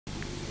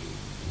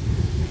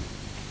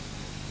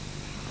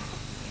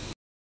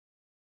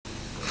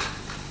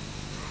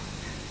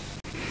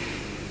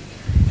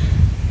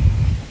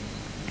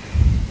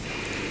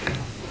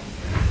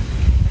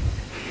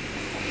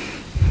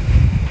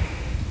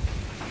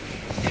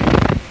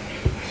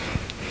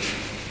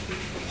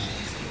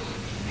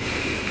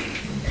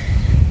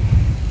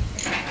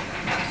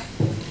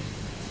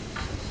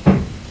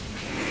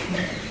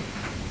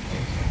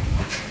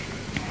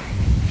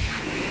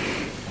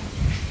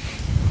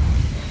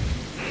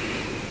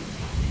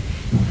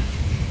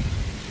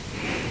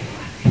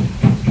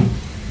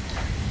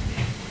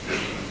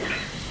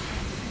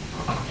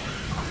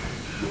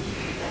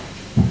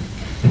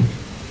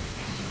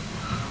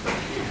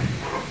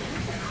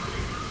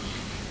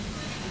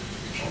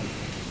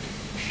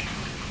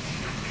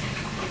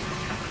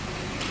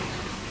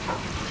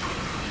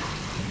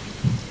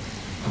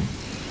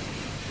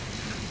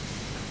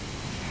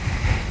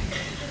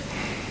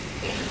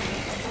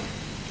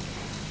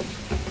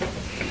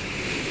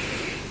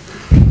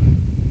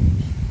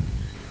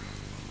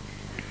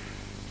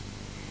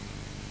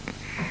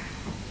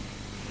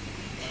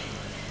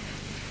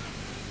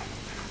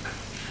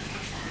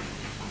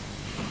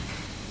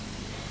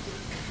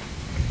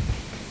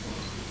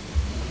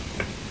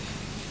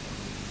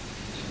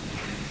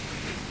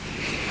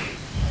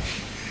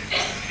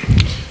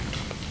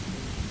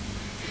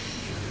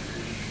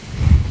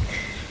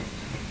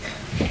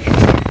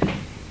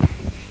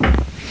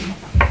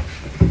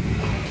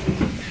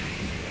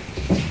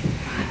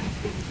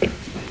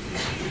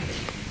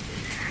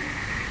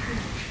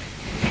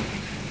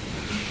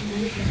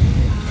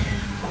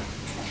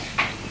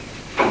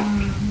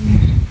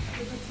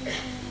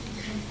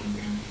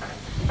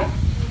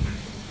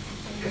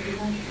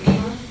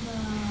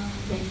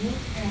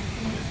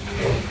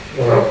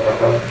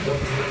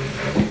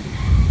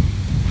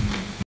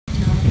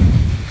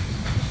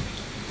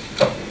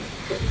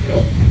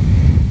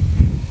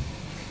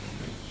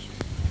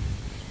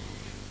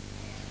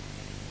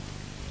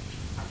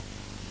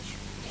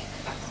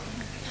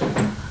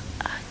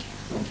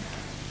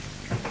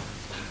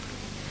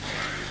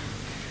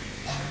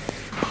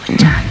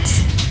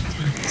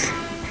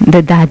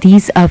The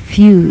dadis are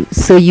few,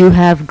 so you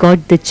have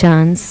got the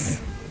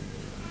chance.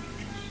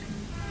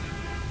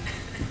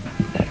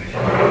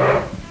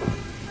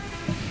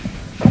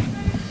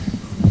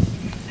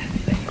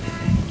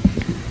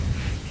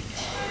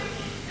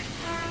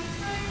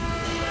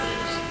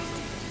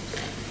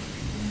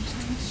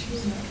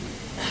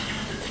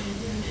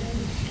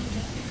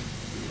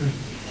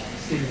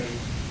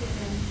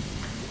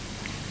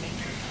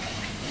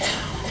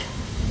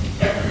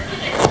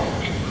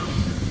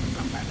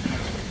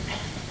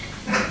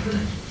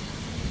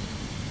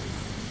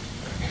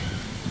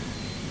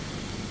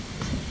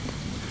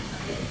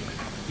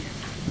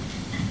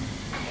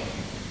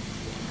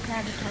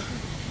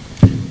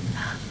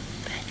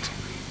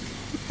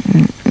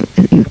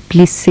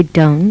 Please sit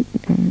down.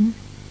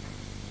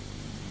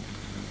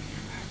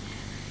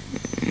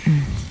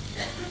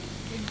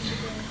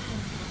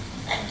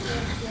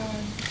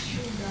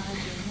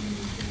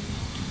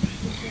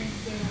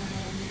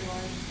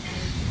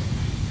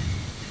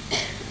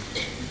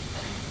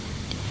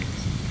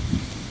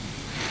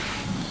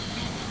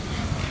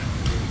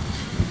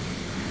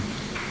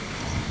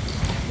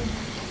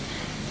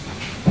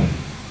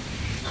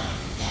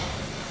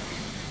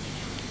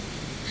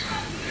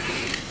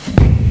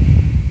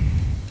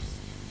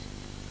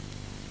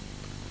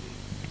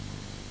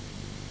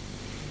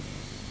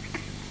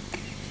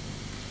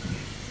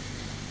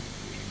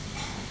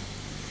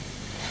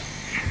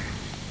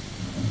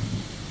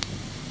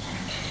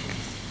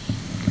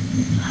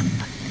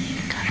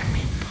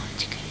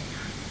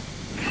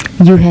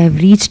 You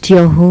have reached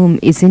your home,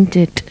 isn't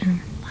it?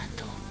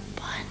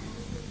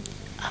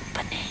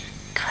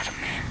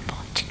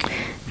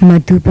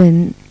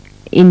 Madhuban,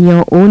 in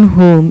your own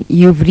home,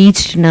 you've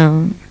reached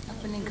now.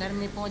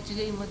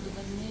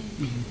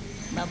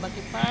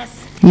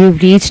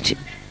 You've reached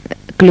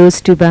close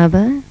to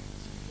Baba.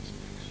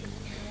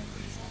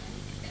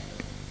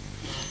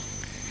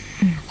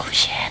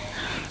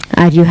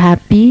 Are you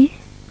happy?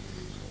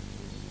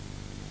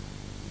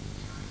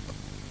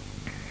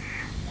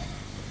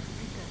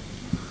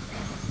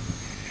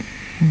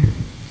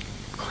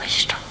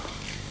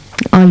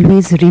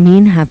 Always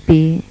remain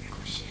happy.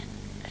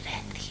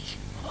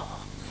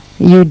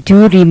 You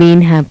do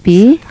remain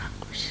happy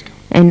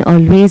and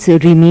always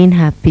remain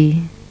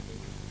happy.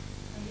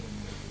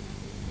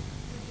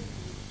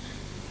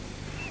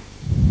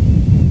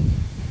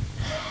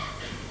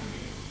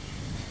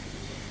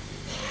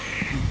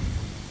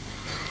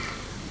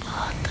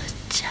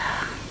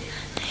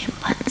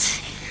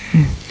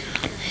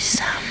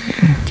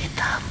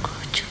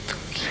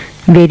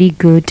 Very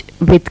good.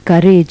 With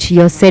courage,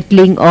 you're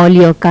settling all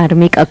your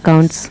karmic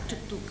accounts.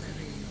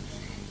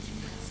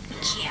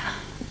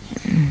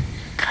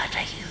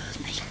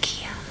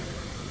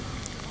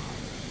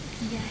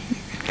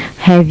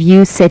 Have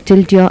you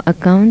settled your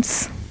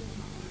accounts?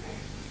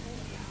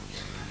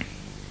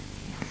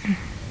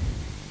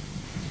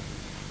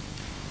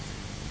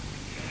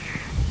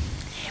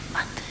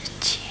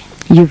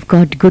 You've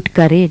got good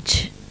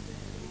courage.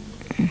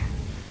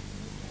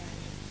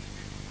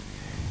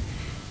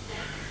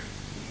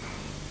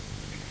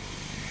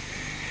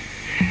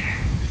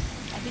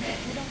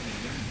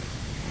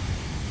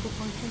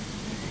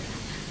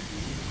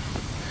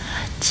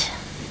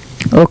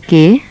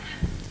 Okay.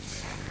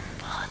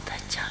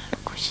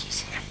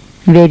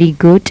 Very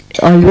good.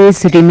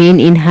 Always remain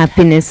in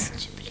happiness.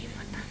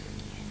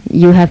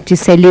 You have to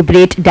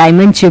celebrate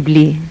Diamond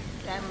Jubilee.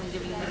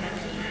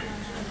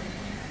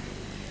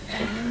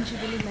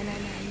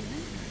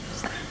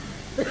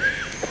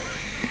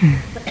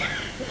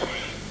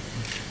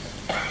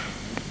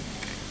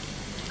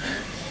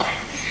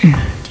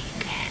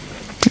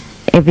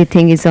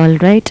 Everything is all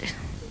right.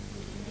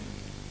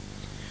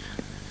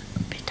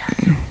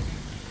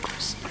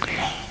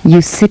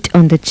 You sit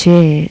on the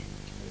chair.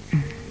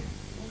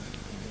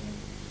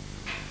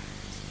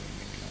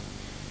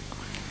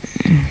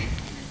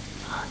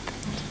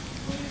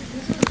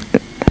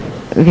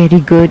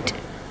 Very good.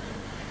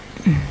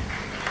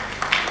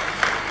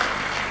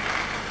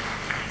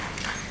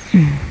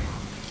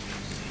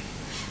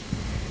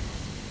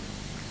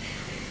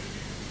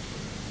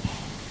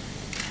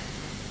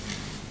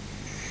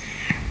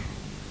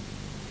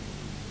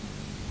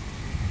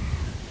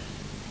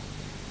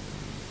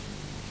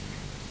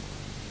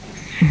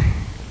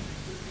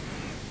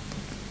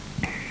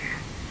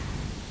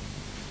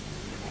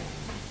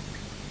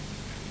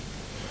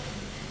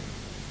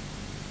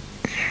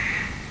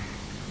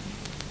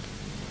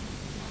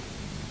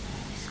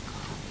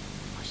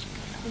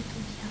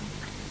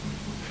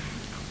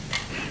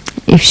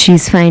 If she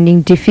is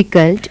finding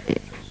difficult,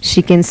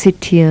 she can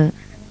sit here.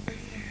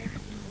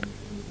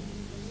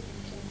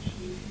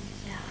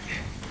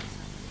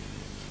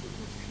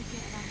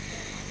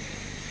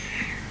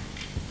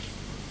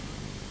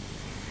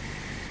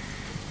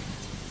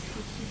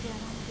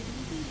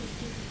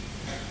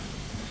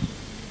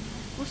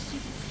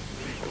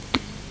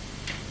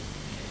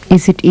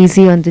 Is it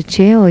easy on the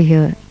chair or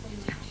here?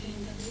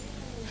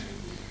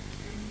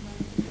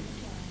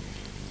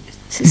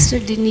 Sister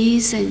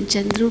Denise and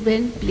Chandru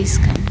Ben, please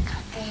come.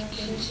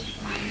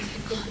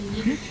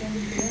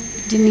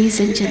 Denise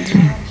and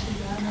Chandru.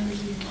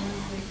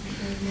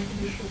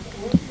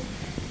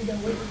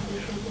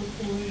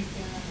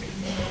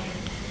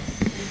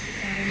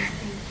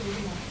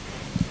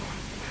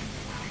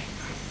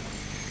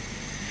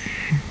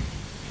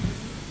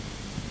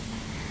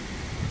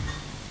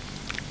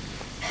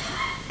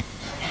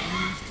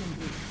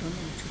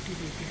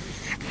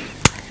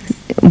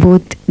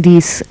 Both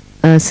these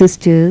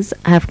sisters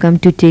have come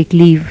to take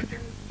leave.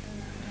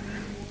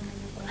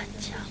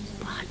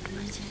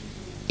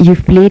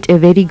 You've played a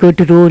very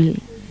good role.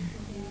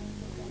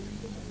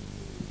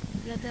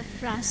 Brother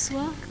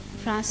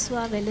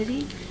Francois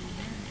Valerie.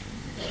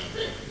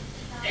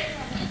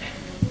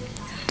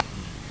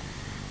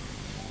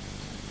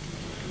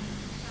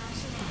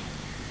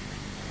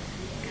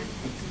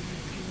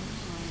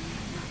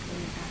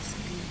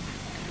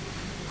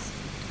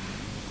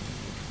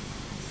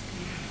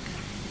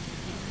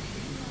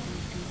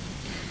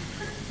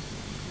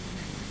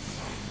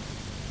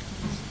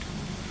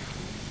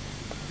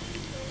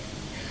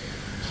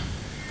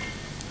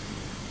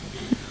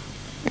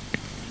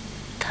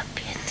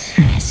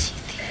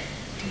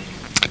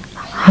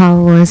 How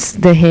was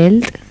the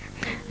health?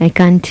 I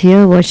can't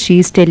hear what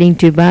she's telling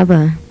to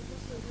Baba.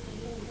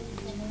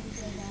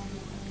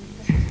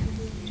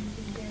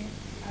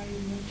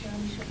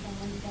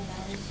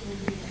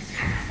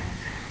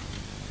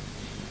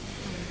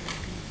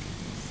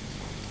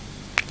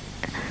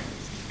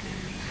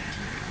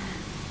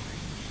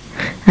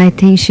 I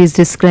think she's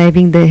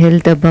describing the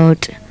health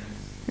about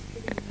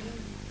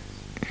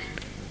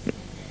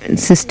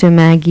Sister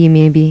Maggie,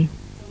 maybe.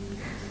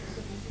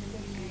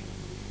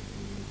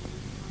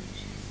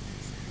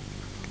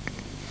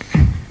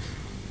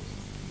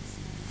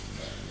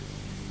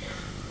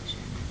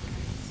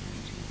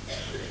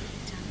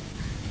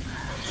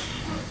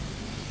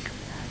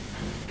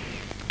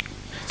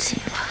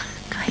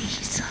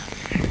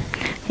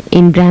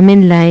 In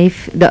Brahmin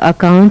life, the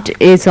account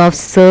is of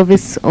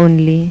service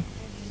only.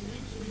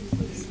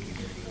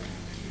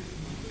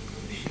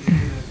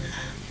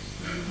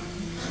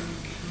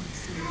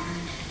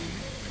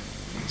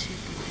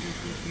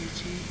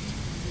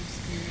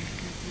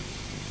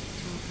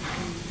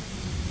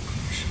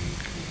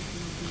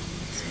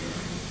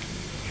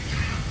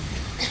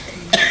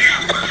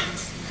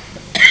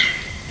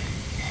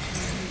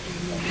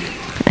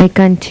 I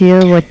can't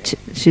hear what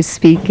she's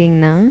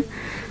speaking now.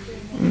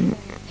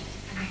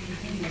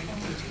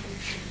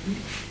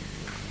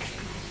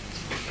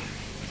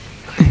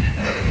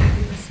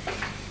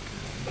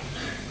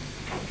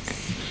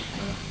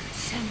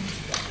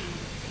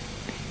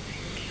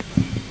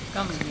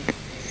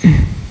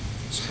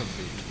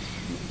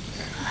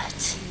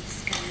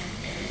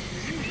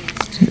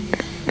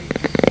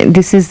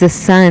 This is the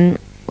son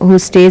who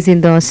stays in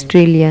the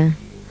Australia.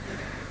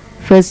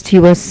 First he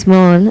was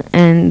small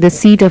and the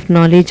seed of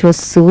knowledge was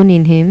sown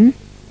in him.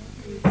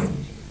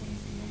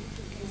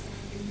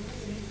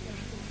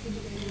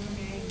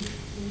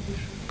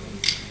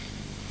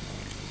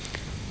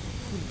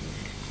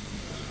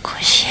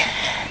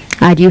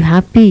 Are you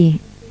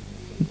happy?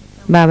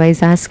 Baba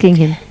is asking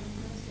him.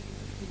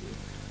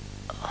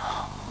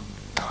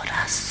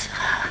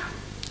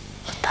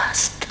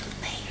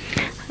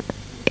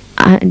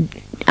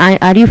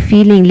 Are you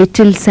feeling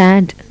little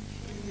sad?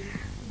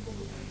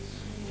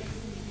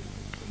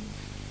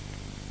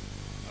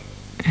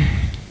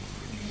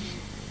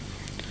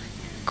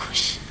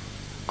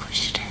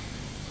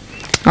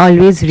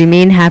 Always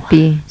remain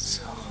happy.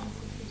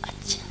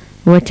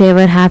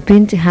 Whatever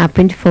happened,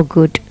 happened for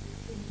good.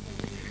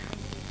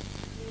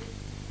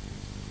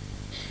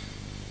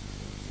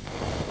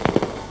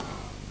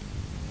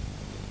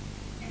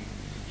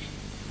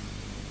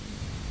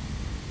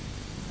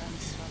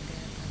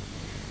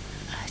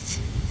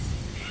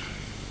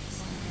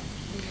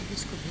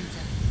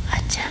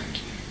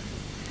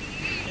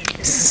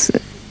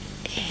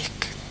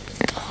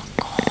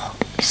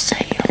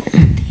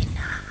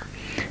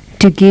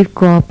 To give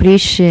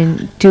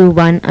cooperation to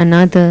one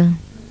another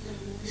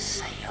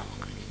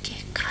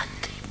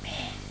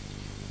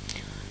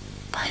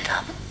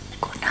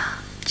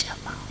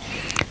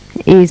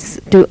is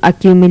to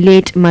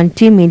accumulate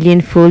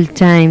multi-million fold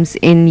times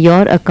in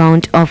your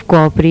account of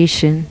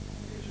cooperation.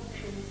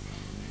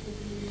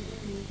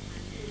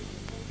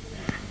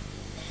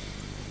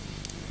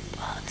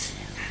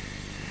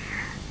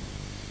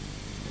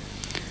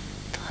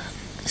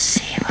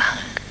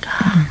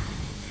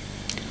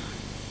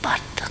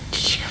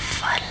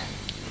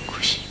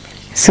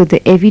 So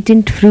the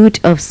evident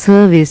fruit of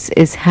service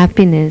is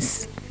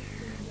happiness.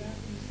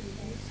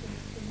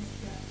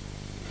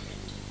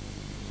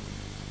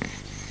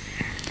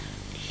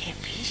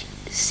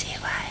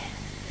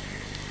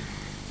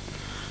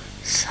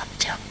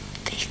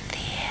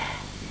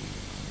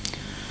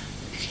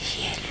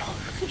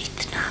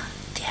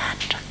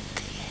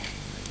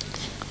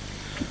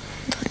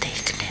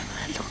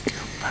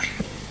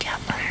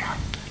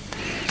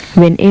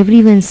 When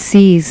everyone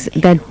sees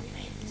that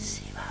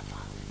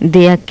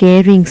they are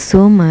caring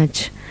so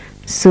much,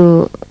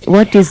 so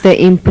what is the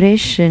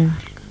impression?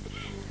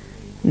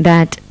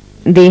 That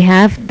they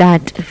have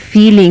that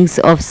feelings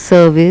of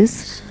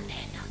service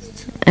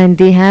and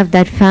they have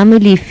that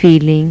family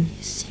feeling.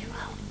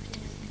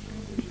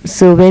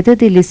 So whether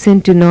they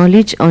listen to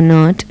knowledge or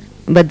not,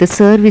 but the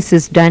service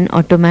is done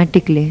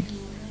automatically.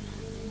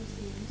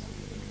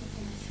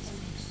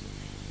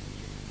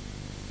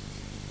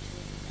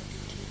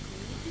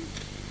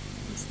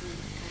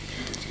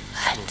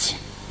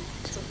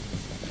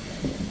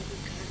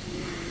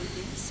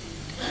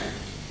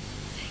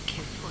 Thank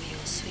you for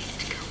your sweet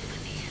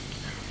company and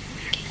love,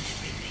 making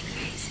everything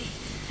easy.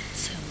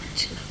 So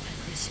much love and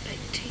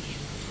respect to you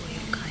for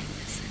your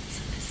kindness and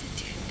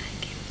solicitude.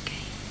 Thank you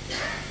again.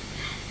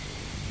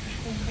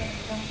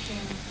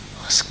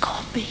 उसको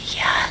भी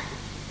याद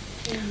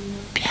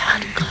प्यार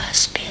का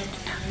Spain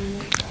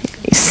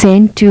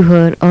Send to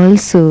her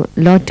also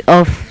lot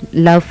of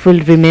loveful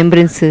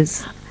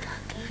remembrances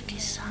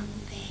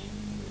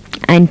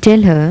and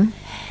tell her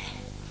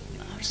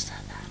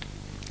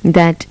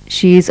that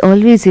she is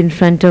always in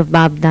front of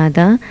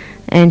Bapdada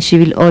and she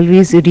will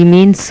always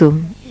remain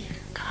so.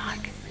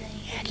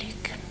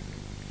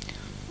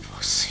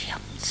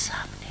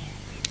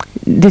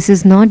 This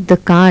is not the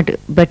card,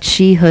 but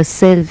she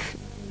herself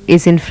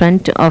is in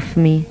front of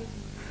me.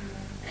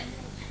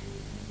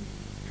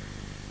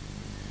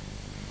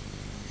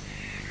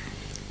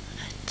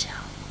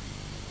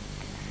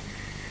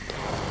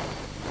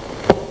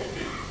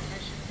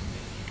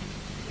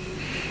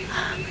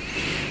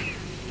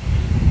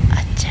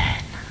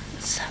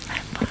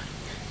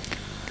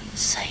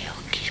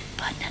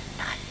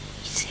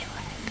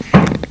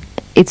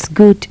 It's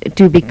good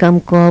to become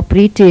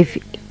cooperative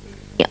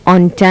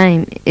on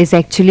time is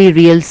actually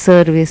real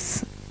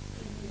service.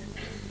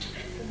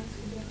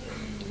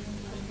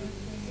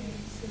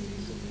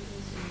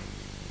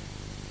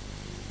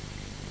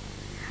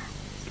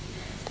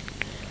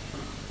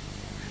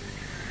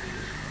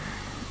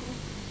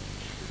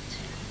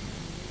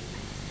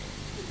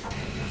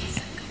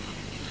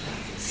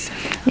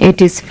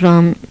 It is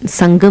from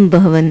Sangam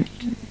Bhavan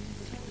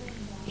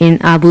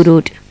in Abu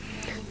Road.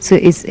 So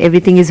is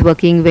everything is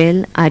working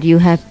well? Are you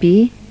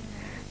happy?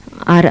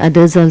 Are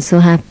others also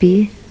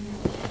happy?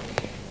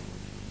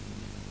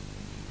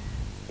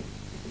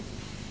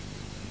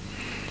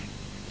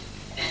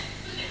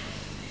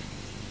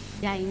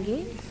 जाएंगे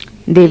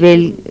They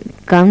will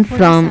come थोड़ा सा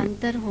from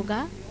अंतर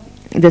होगा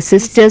the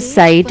sister's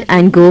side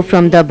and go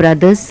from the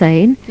brother's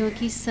side,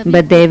 क्योंकि सभी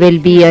but there will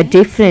be a को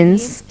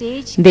difference.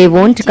 Stage They के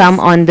won't नीचे come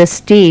से on the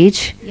stage,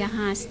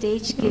 यहाँ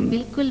स्टेज के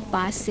बिल्कुल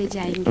पास से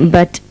जाएंगे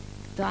but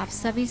तो आप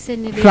सभी से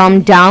निवेदन from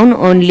है, down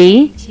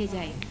only पीछे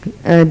जाएं।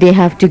 they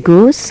have to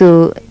go.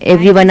 So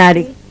everyone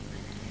are.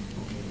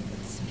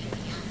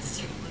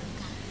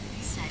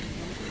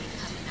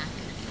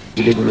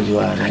 गुलो जो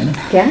आ रहे हैं ना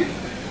क्या?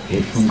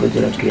 हेडफोन को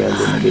जरा ख्याल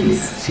देने के लिए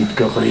सीट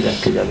के ऊपर ही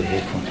रख के जाओ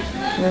headphone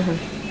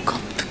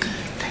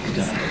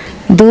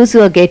Those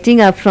who are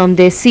getting up from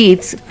their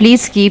seats,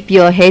 please keep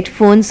your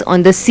headphones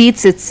on the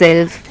seats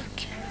itself.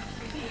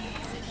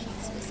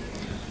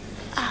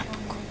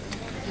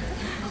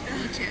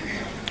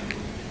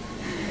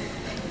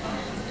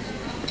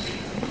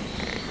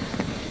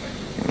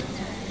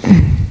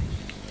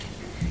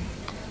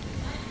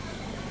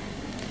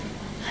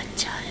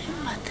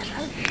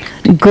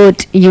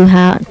 Good, you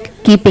have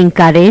keeping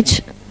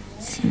courage.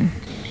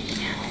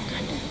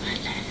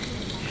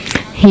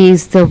 He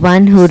is the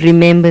one who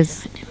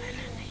remembers.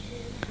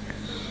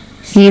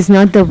 He is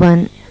not the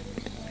one.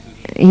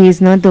 He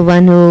is not the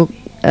one who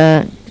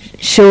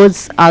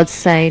shows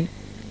outside.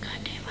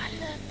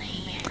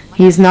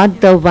 He is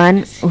not the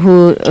one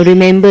who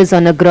remembers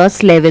on a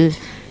gross level,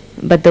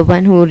 but the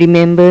one who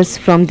remembers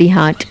from the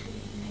heart,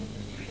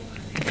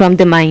 from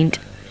the mind.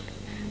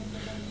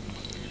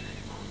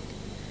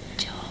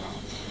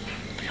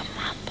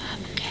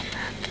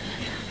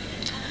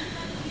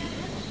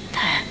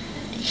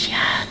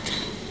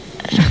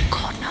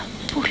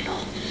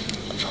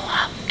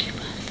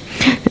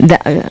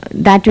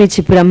 That which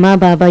Brahma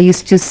Baba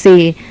used to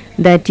say,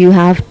 that you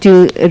have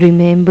to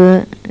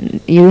remember,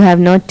 you have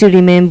not to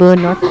remember,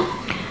 not.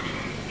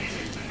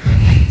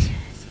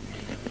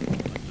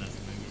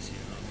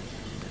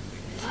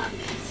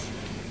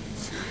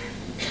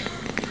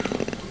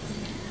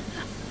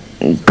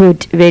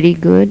 Good, very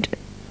good.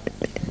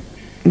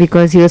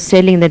 Because he was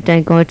telling that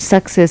I got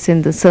success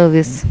in the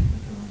service.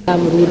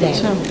 अमरूद है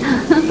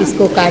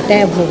इसको काटा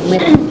है भोग में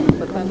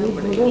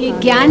ये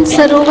ज्ञान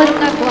सरोवर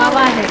का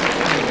गुआवा है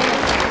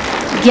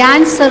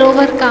ज्ञान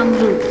सरोवर का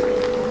अमरूद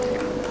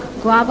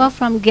गुआवा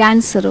फ्रॉम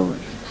ज्ञान सरोवर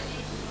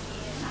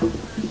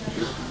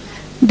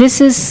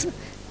this is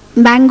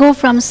mango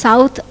from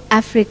south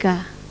Africa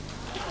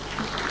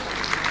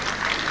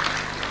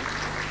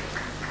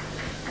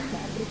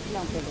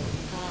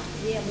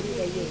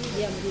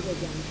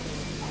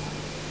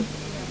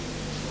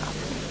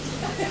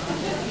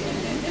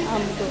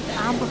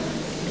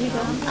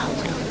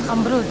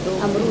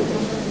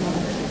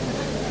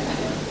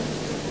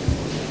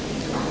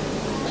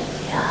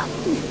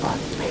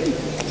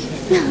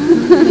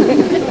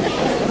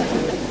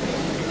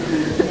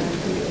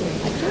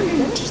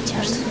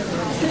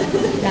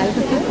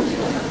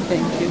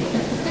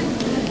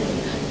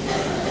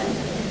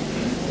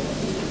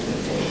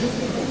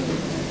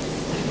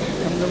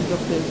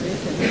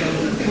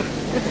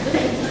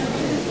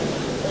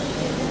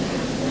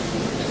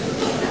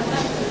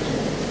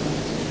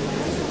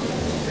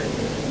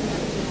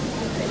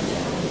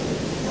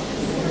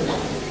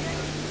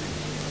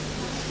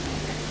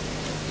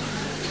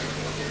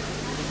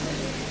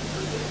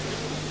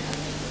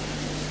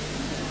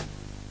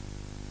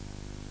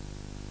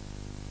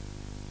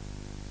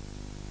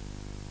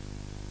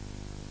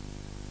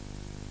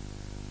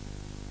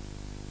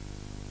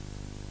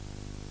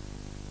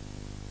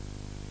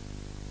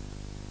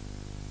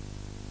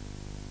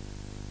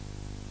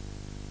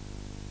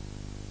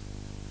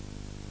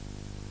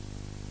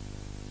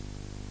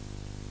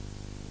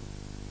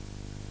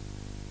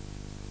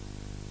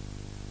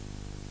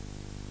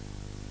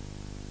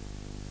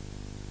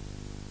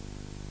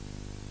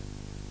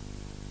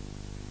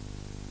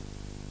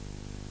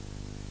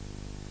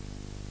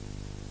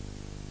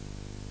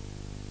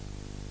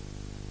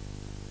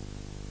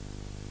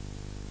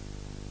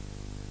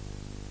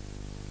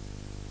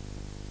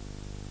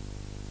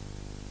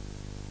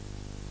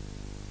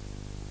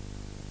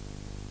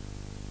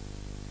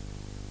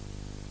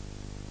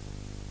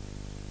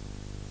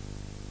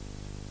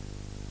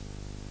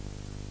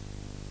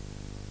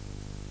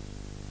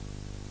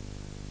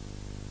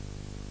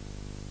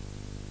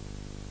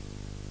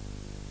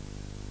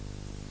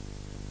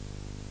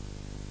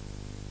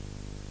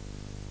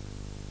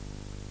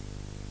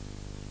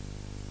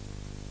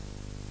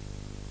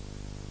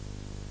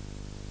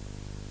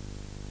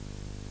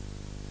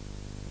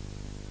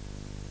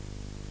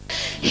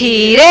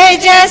हीरे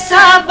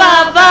जैसा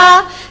बाबा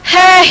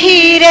है,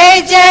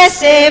 हीरे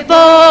जैसे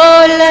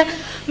बोल,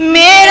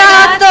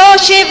 मेरा तो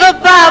शिव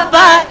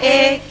बाबा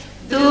एक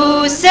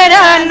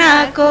दूसरा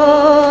न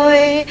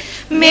कोई,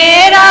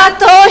 मेरा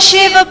तो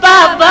शिव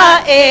बाबा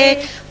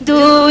एक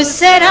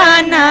दूसरा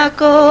न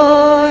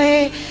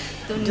कोई।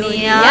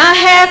 दुनिया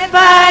है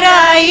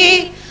पराई,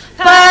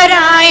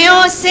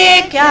 परायों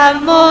से क्या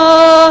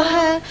मोह,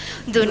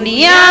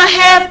 दुनिया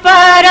है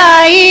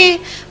पराई,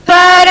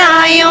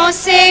 परायों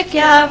से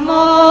क्या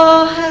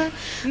मोह,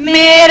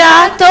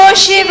 मेरा तो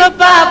शिव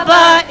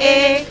बाबा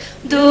एक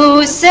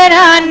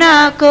दूसरा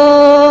ना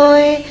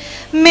कोई,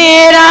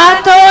 मेरा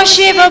तो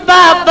शिव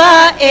बाबा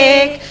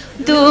एक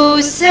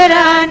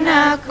दूसरा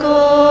ना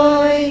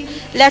कोई।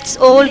 Let's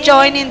all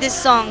join in this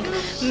song.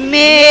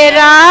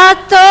 मेरा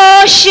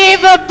तो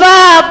शिव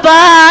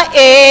बाबा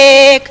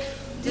एक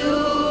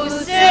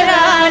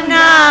दूसरा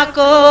ना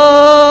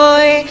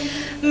कोई,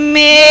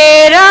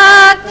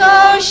 मेरा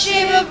तो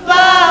शिव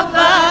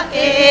बाबा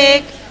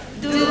एक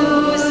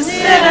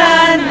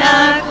दूसरा ना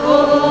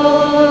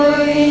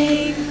कोई।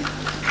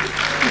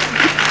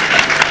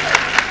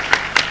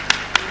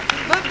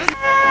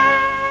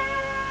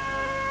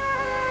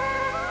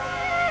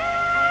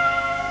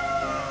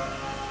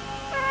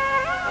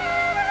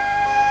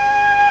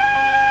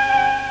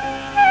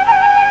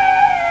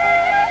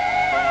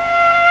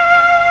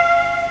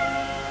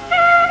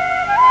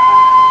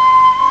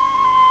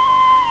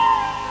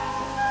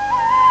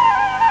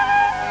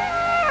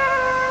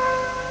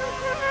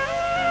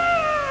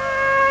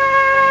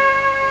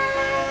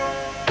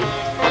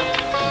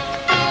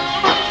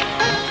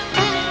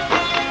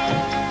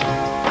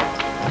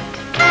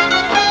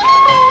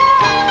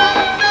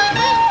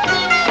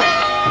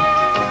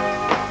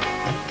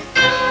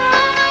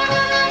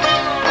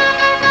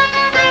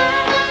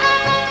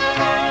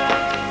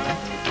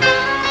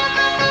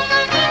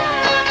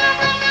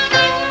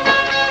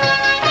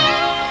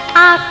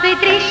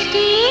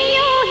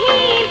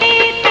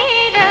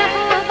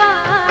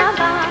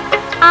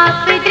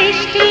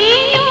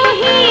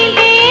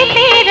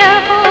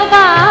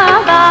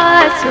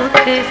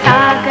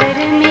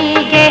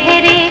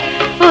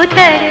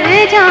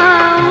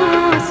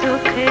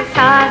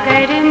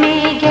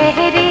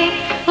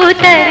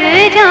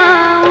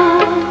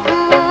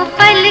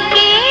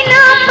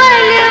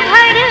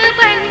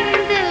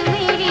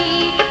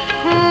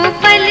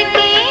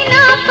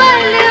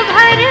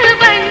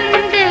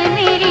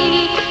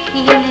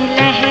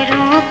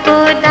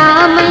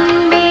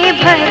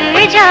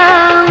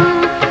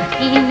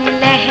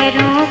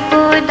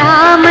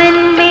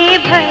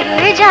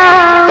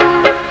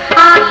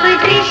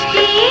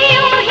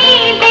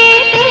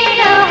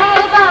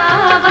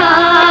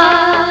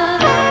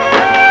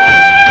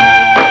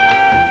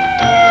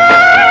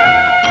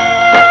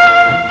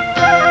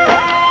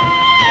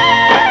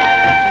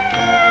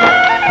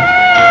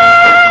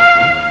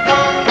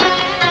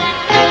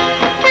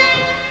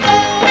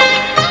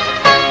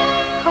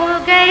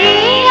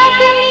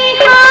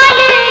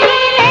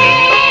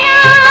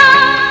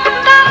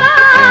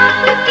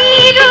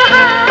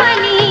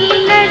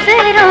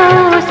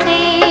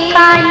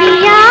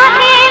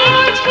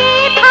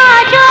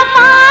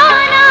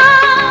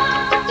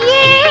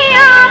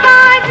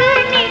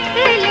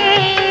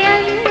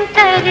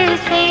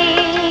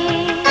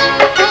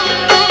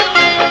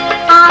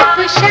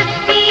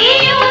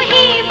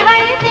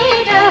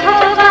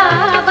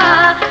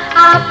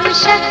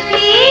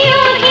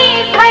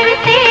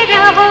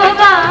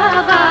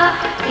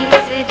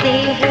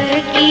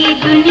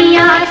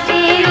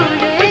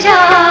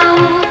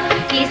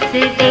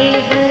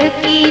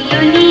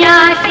 दुनिया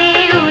से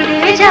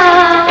उड़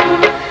जाऊं,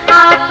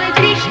 आप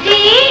दृष्टि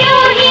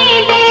यूं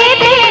ही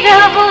देते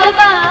रहो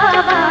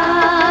बाबा।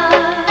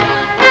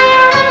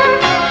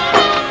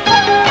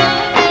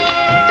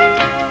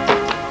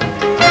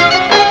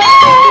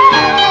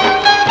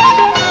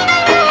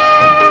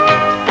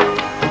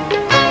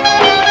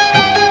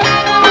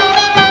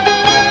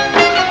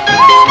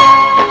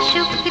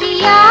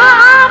 शुक्रिया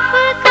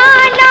आपका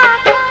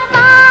लाखों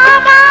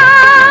बाबा,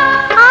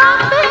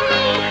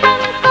 आपने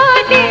हमको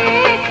दिल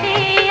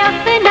से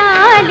अपना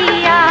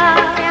लिया।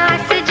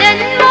 प्यास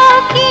जन्मों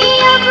की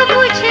अब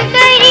बुझ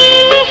गई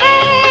है,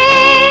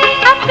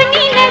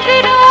 अपनी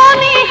नजरों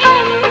में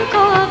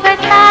हमको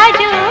बसा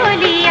जो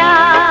लिया।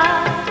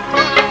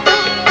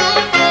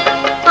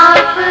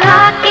 आप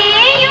आके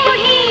यूं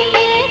ही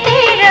मिलते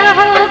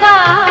रहो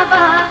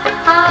बाबा,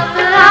 आप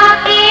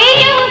आके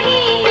यूं ही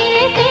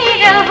मिलते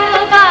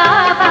रहो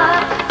बाबा।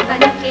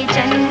 बनके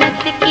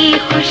जन्नत की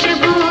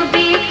खुशबू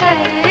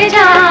बिखर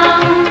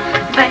जाऊं,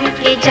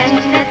 बनके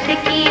जन्नत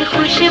की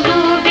खुशबू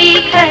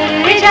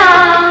बिखर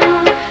जाऊं,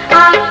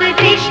 आप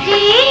दृष्टि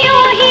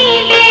यूं ही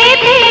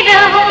देते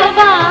रहो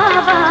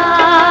बाबा।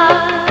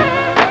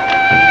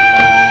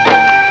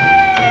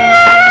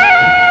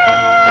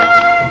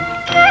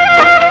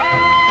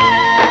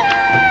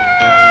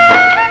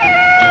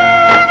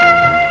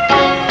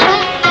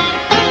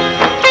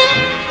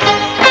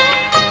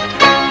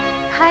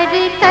 हर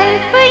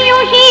कल्प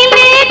यूं ही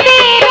लेते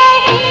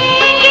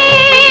रहेंगे,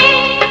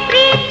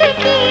 प्रीत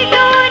की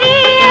डोरी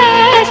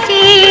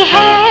ऐसी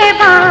है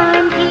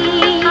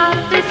बांधी,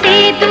 आपसे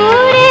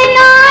दूर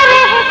ना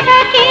रह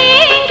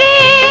सकेंगे।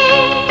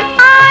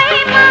 आए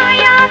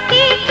माया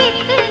की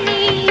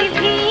कितनी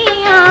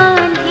भी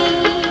आंधी,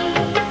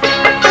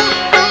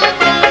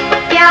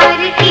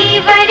 प्यार की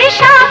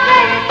वर्षा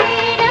करते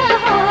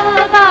रहो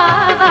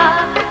बाबा,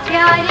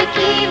 प्यार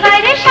की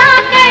वर्षा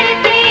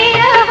करते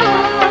रहो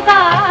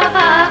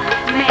बाबा।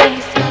 मैं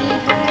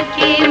स्नेह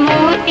के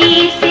मोती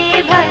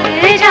से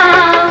भर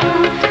जाऊं,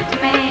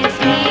 मैं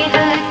स्नेह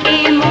के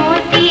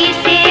मोती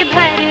से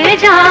भर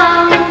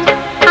जाऊं,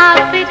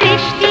 आप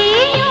दृष्टि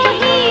यूं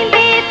ही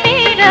देते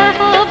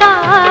रहो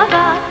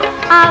बाबा,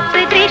 आप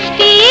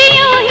दृष्टि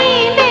यूं ही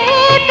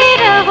देते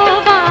रहो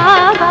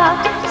बाबा।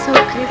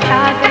 सुख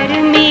सागर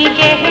में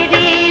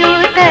गहरे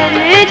उतर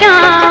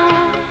जाऊं,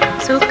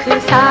 सुख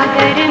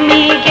सागर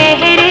में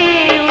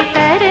गहरे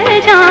उतर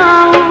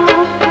जाऊं,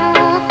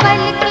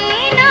 पल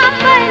के ना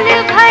पल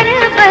भर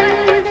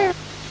बंद।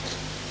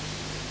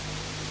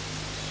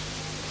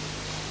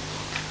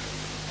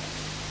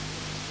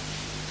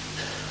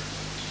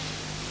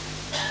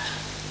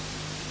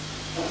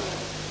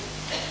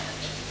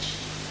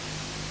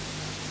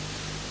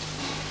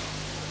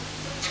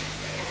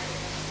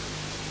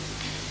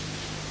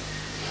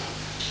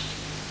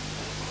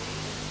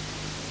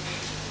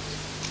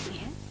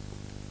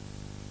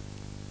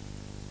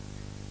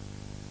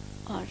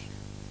 और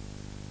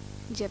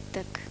जब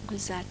तक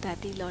गुलजार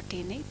दादी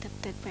लौटे नहीं तब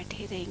तक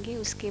बैठे रहेंगे।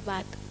 उसके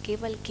बाद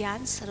केवल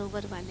ज्ञान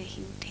सरोवर वाले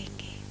ही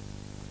उठेंगे।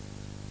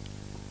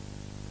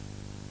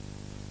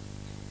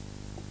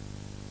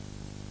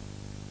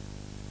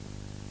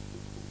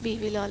 We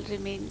will all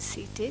remain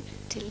seated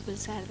till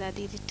Gulzar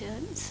Dadi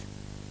returns,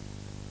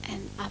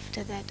 and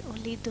after that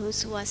only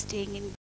those who are staying in